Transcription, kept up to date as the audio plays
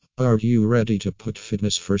Are you ready to put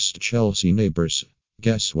fitness first, Chelsea neighbors?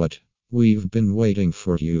 Guess what? We've been waiting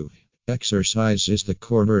for you. Exercise is the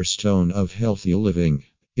cornerstone of healthy living.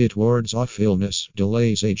 It wards off illness,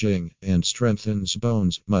 delays aging, and strengthens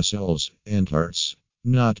bones, muscles, and hearts.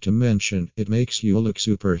 Not to mention, it makes you look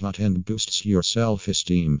super hot and boosts your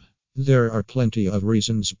self-esteem. There are plenty of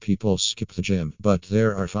reasons people skip the gym, but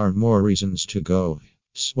there are far more reasons to go.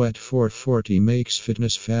 Sweat 440 makes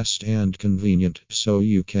fitness fast and convenient, so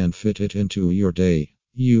you can fit it into your day.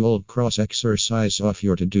 You'll cross exercise off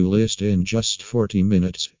your to-do list in just 40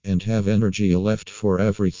 minutes and have energy left for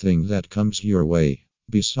everything that comes your way.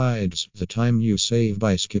 Besides, the time you save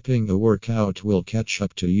by skipping a workout will catch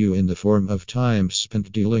up to you in the form of time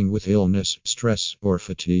spent dealing with illness, stress, or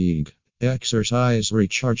fatigue. Exercise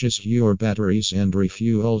recharges your batteries and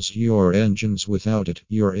refuels your engines. Without it,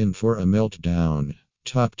 you're in for a meltdown.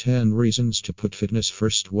 Top 10 reasons to put fitness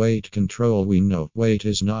first. Weight control. We know weight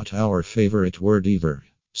is not our favorite word either.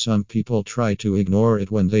 Some people try to ignore it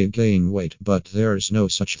when they gain weight, but there's no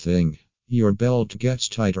such thing. Your belt gets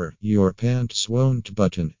tighter, your pants won't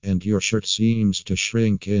button, and your shirt seems to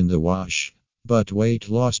shrink in the wash. But weight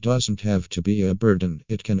loss doesn't have to be a burden.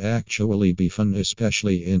 It can actually be fun,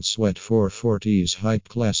 especially in Sweat 440's hype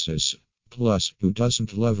classes. Plus, who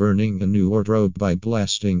doesn't love earning a new wardrobe by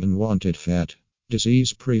blasting unwanted fat?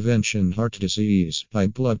 Disease prevention. Heart disease, high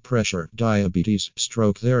blood pressure, diabetes,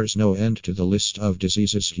 stroke. There's no end to the list of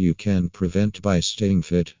diseases you can prevent by staying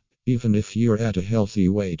fit. Even if you're at a healthy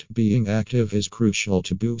weight, being active is crucial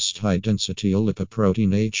to boost high-density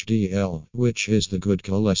lipoprotein HDL, which is the good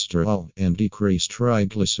cholesterol, and decrease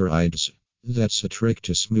triglycerides. That's a trick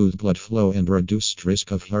to smooth blood flow and reduced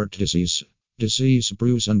risk of heart disease. Disease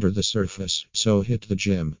brews under the surface, so hit the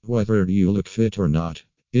gym, whether you look fit or not.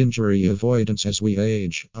 Injury avoidance. As we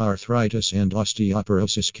age, arthritis and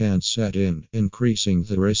osteoporosis can set in, increasing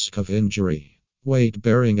the risk of injury.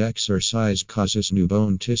 Weight-bearing exercise causes new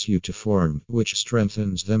bone tissue to form, which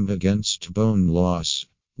strengthens them against bone loss.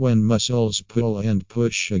 When muscles pull and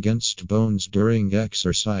push against bones during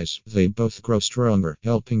exercise, they both grow stronger,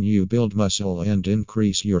 helping you build muscle and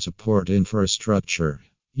increase your support infrastructure.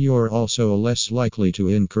 You're also less likely to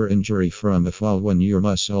incur injury from a fall when your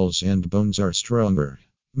muscles and bones are stronger.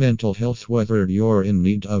 Mental health. Whether you're in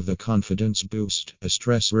need of a confidence boost, a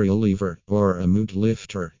stress reliever, or a mood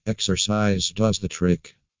lifter, exercise does the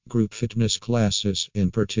trick. Group fitness classes, in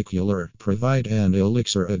particular, provide an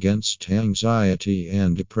elixir against anxiety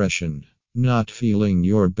and depression. Not feeling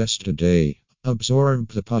your best today? Absorb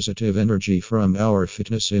the positive energy from our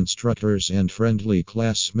fitness instructors and friendly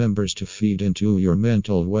class members to feed into your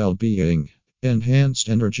mental well-being. Enhanced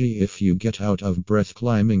energy. If you get out of breath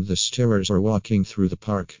climbing the stairs or walking through the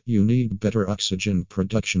park, you need better oxygen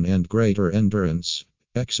production and greater endurance.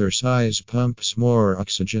 Exercise pumps more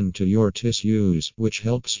oxygen to your tissues, which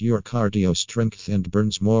helps your cardio strength and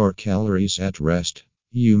burns more calories at rest.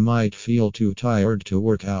 You might feel too tired to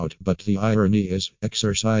work out, but the irony is,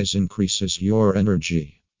 exercise increases your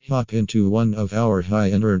energy. Hop into one of our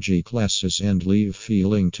high-energy classes and leave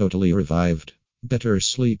feeling totally revived. Better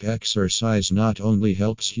sleep. Exercise not only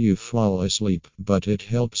helps you fall asleep, but it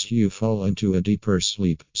helps you fall into a deeper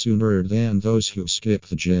sleep sooner than those who skip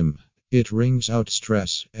the gym. It wrings out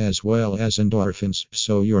stress as well as endorphins,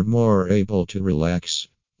 so you're more able to relax.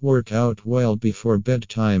 Work out well before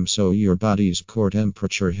bedtime so your body's core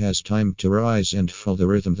temperature has time to rise and follow the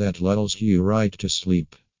rhythm that lulls you right to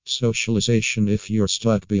sleep. Socialization. If you're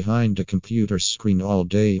stuck behind a computer screen all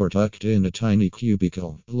day or tucked in a tiny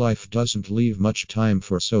cubicle, life doesn't leave much time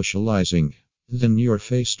for socializing. Then you're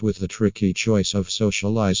faced with the tricky choice of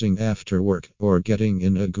socializing after work or getting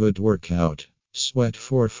in a good workout. Sweat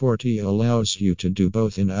 440 allows you to do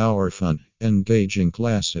both in our fun, engaging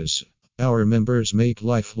classes. Our members make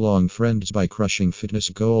lifelong friends by crushing fitness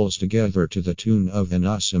goals together to the tune of an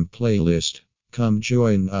awesome playlist. Come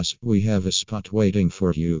join us, we have a spot waiting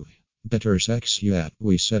for you. Better sex, yeah,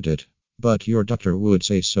 we said it. But your doctor would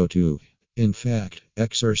say so too. In fact,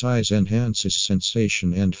 exercise enhances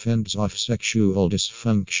sensation and fends off sexual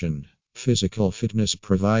dysfunction. Physical fitness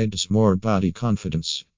provides more body confidence.